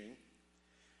teaching.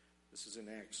 This is in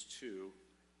Acts 2.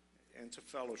 And to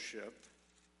fellowship,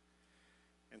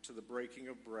 and to the breaking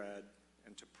of bread,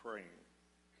 and to praying.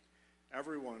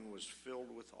 Everyone was filled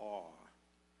with awe,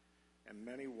 and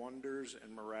many wonders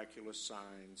and miraculous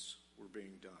signs were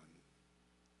being done.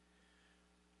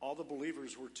 All the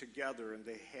believers were together, and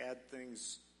they had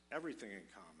everything in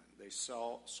common. They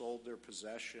sold their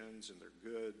possessions and their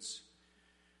goods.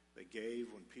 They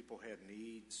gave when people had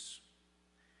needs.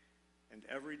 And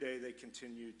every day they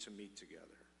continued to meet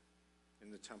together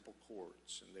in the temple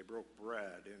courts, and they broke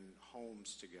bread in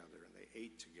homes together, and they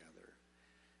ate together.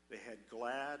 They had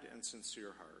glad and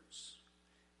sincere hearts,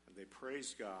 and they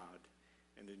praised God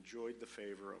and enjoyed the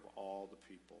favor of all the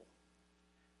people.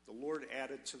 The Lord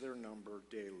added to their number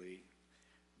daily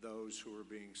those who were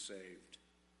being saved.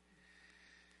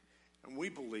 And we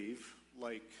believe,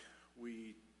 like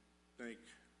we think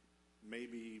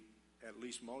maybe at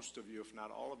least most of you, if not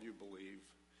all of you, believe,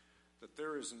 that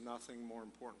there is nothing more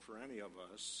important for any of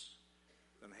us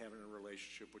than having a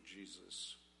relationship with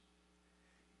Jesus.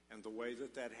 And the way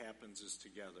that that happens is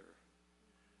together.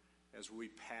 As we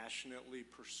passionately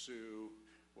pursue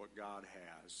what God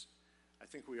has. I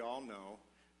think we all know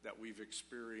that we've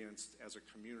experienced as a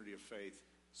community of faith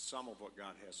some of what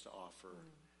God has to offer,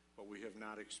 but we have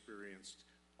not experienced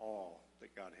all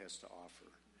that God has to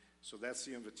offer. So that's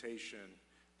the invitation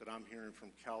that I'm hearing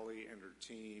from Kelly and her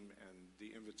team, and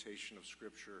the invitation of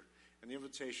Scripture, and the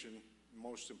invitation,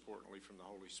 most importantly, from the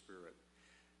Holy Spirit,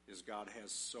 is God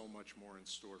has so much more in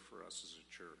store for us as a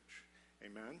church.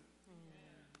 Amen?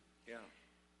 Yeah.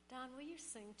 Don, will you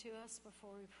sing to us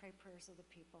before we pray prayers of the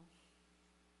people?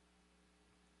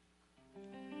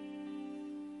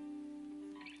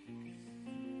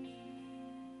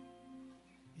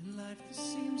 In life there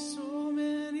seems so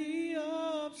many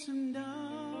ups and downs.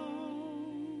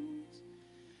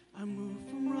 I move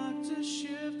from rock to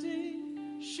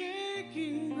shifting,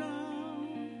 shaking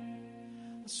ground.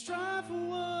 I strive for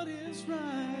what is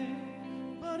right,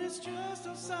 but it's just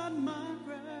outside my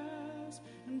grasp.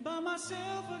 And by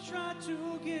myself I try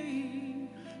to gain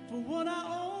for what I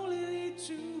only need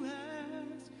to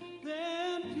ask.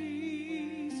 Then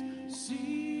peace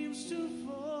seems to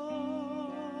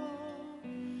fall.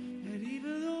 And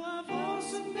even though I've fallen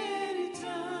so many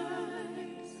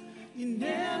times, you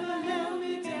never held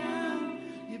me down.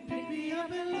 You picked me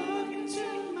up and looked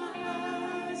into my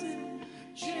eyes and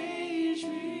changed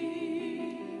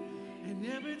me. And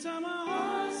every time my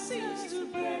heart seems to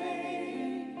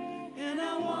break, and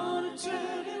I want to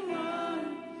turn and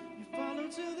run, you follow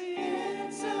to the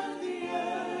ends of the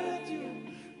earth. You're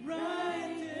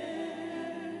right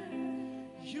there.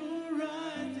 You're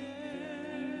right there.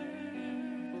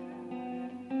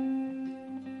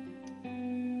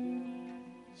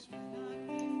 So when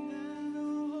I think that no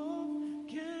hope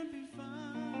can be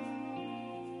found,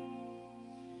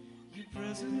 your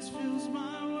presence fills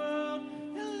my world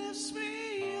and lifts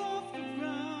me off the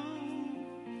ground.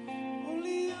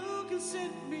 Only you can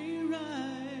set me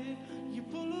right. You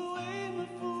pull away my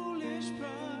foolish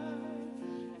pride,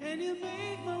 and you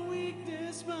make my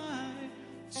weakness mine,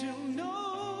 till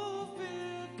no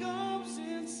fear comes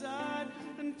inside,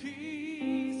 and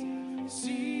peace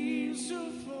seems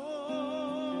to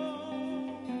fall.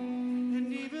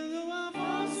 And even though I've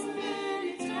fallen so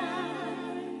many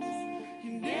times,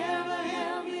 you never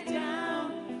held me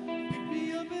down. Pick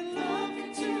me up and look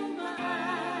into my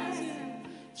eyes and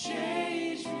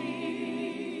change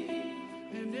me.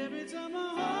 And every time my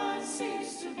heart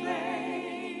seems to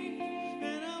break,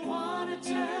 and I want to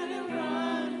turn and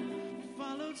run, you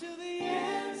follow to the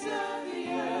ends of the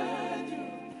earth.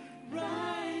 You're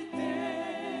right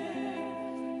there.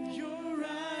 You're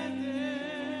right there.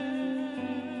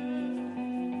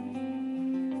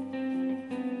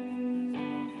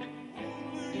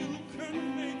 Only you can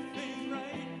make things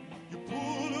right. You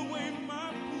pull away my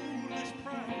foolish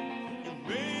pride. You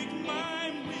make my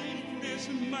weakness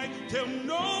might, till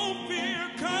no fear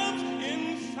comes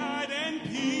inside, and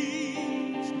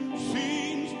peace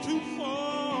seems to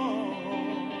fall.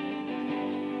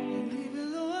 And even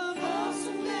though I've fallen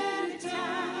so many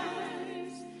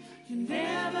times, you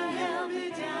never held me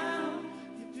down.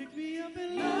 You pick me up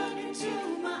and look into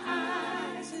my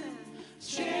eyes and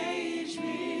change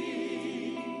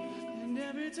me. And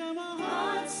every time my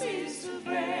heart seems to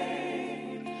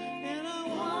break, and I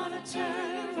want to turn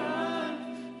and run,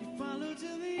 you follow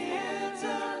to the ends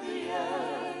of the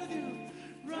earth.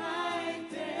 You're right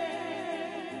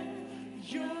there.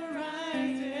 You're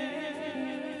right there.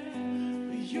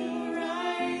 You're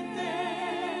right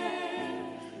there.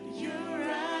 You're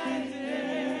right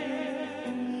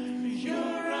there.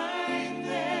 You're right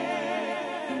there.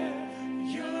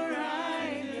 You're right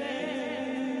there.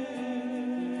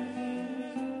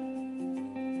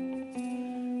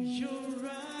 You're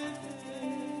right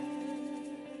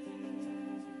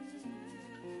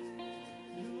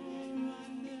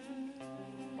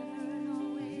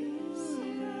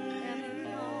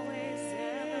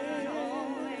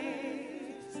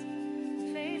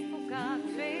Faithful God,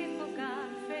 faithful God,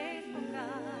 faithful God.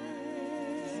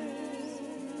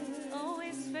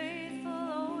 Always faithful,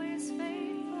 always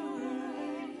faithful.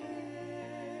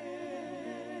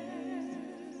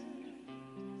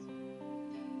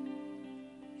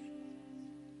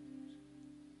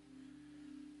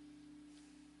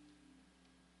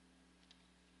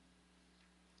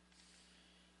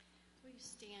 Will you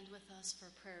stand with us for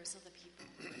prayers of the people?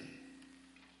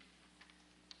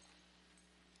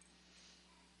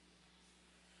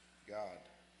 God,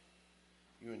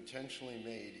 you intentionally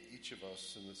made each of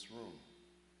us in this room.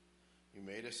 You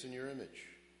made us in your image,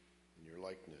 in your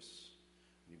likeness.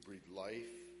 You breathe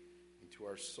life into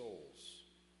our souls.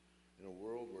 In a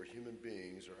world where human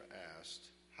beings are asked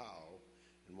how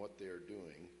and what they are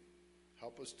doing,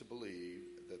 help us to believe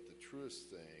that the truest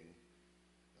thing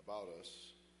about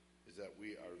us is that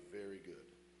we are very good.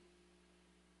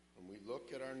 When we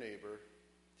look at our neighbor,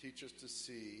 teach us to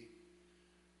see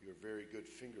your very good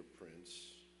fingerprints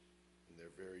in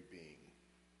their very being.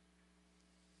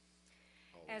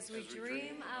 As we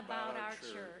dream about our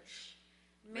church,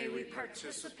 may we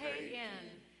participate in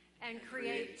and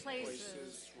create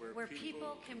places where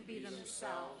people can be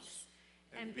themselves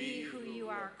and be who you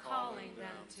are calling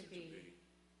them to be.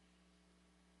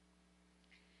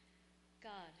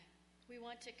 God, we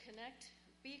want to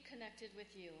be connected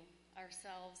with you,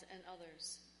 ourselves, and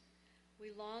others. We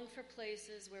long for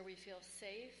places where we feel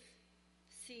safe,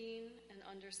 seen, and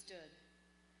understood.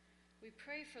 We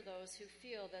pray for those who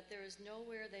feel that there is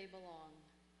nowhere they belong,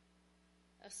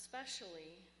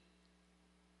 especially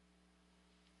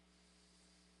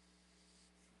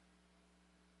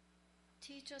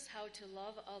teach us how to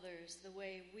love others the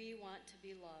way we want to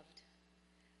be loved.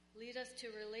 Lead us to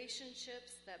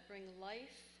relationships that bring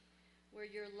life where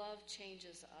your love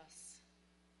changes us.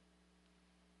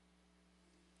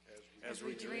 As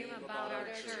we dream about our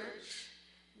church,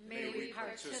 may we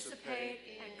participate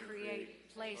and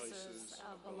create places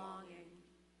of belonging.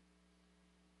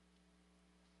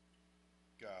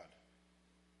 God,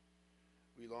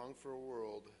 we long for a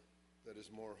world that is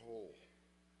more whole.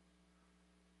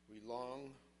 We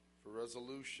long for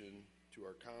resolution to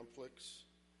our conflicts,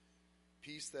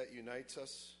 peace that unites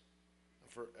us,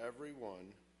 and for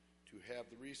everyone to have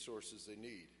the resources they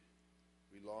need.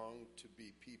 We long to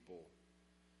be people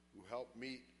who help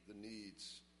meet the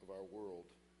needs of our world.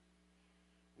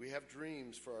 We have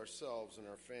dreams for ourselves and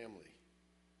our family.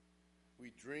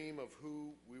 We dream of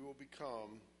who we will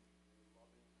become in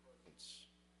loving presence.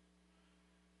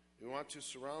 We want to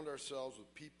surround ourselves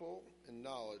with people and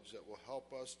knowledge that will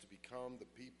help us to become the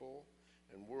people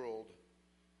and world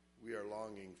we are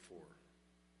longing for.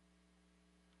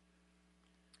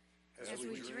 As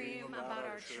we dream about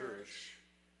our church,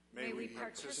 may we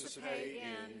participate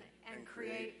in and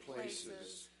create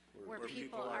places where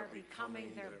people are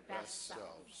becoming their best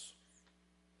selves.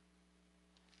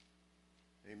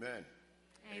 Amen.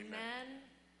 Amen.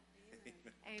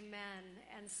 Amen.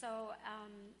 And so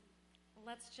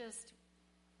let's just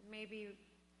maybe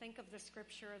think of the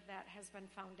scripture that has been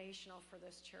foundational for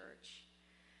this church.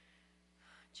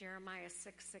 Jeremiah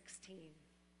 6:16.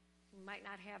 You might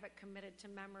not have it committed to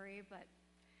memory, but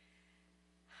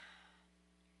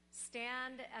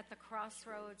stand at the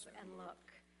crossroads and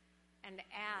look and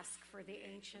ask for the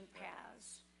ancient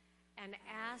paths and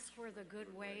ask where the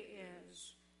good way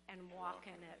is and walk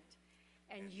in it,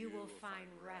 and you will find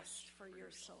rest for your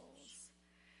souls.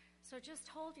 So just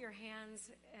hold your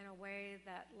hands in a way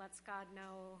that lets God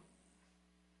know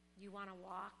you want to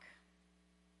walk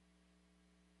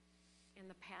in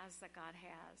the paths that God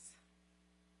has,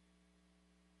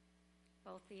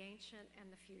 both the ancient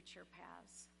and the future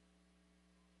paths.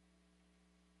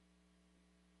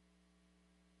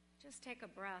 Just take a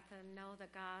breath and know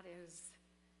that God is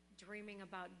dreaming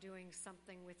about doing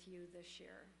something with you this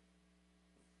year.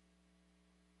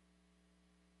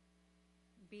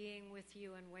 Being with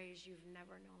you in ways you've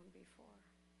never known before.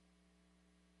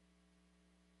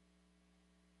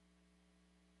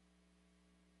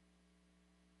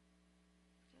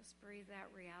 Just breathe that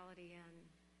reality in.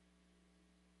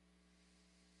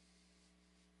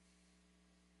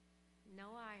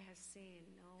 No eye has seen,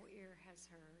 no ear has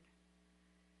heard,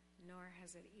 nor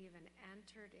has it even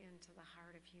entered into the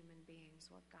heart of human beings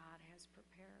what God has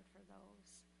prepared for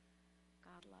those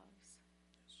God loves.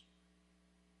 Yes.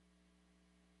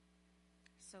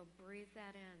 So breathe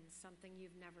that in, something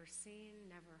you've never seen,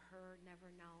 never heard, never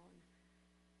known.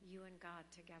 You and God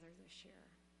together this year.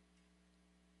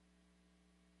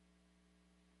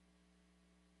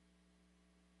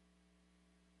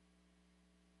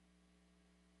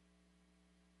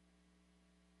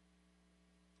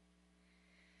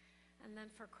 And then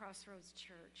for Crossroads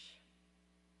Church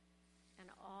and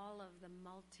all of the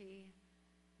multi-vocal,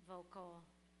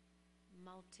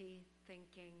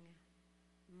 multi-thinking,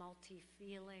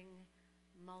 multi-feeling,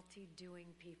 multi-doing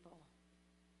people,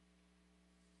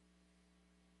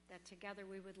 that together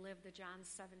we would live the John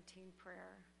 17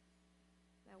 prayer,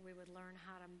 that we would learn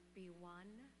how to be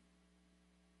one,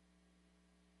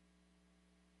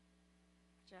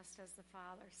 just as the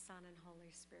Father, Son, and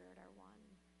Holy Spirit are one.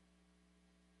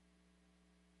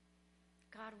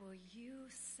 God, will you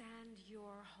send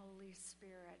your Holy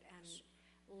Spirit and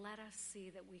let us see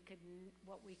that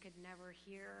what we could never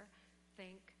hear,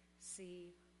 think,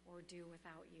 see, or do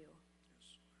without you?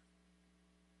 Yes.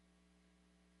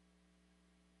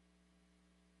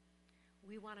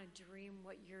 we want to dream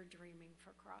what you're dreaming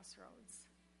for Crossroads.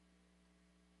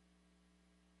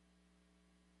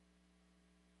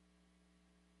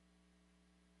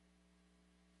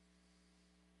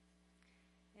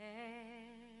 Amen.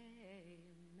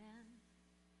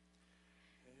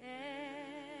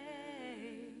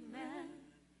 Amen.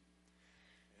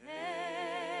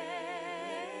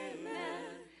 Amen.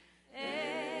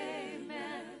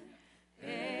 Amen.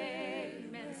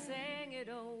 Amen. Sing it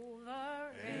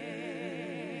over.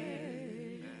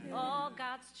 Amen. All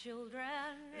God's children.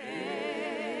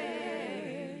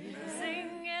 Amen.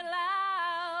 Sing it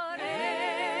loud. Amen.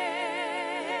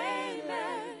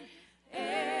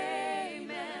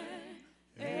 Amen.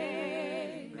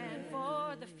 Amen.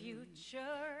 For the future.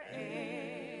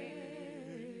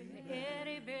 Amen.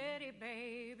 Itty bitty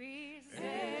babies.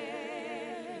 Amen.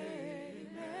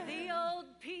 The old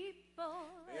people.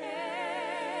 Amen.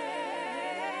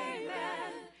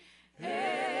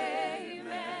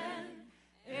 Amen.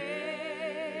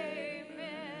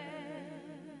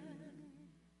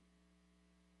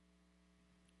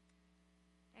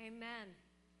 Amen.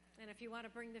 And if you want to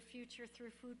bring the future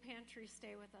through Food Pantry,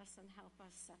 stay with us and help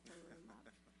us set the room up.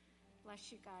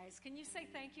 Bless you guys. Can you say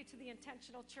thank you to the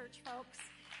Intentional Church folks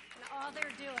and all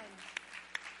they're doing?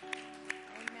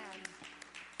 Amen.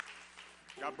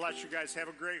 God bless you guys. Have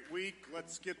a great week.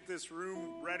 Let's get this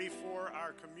room ready for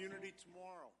our community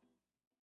tomorrow.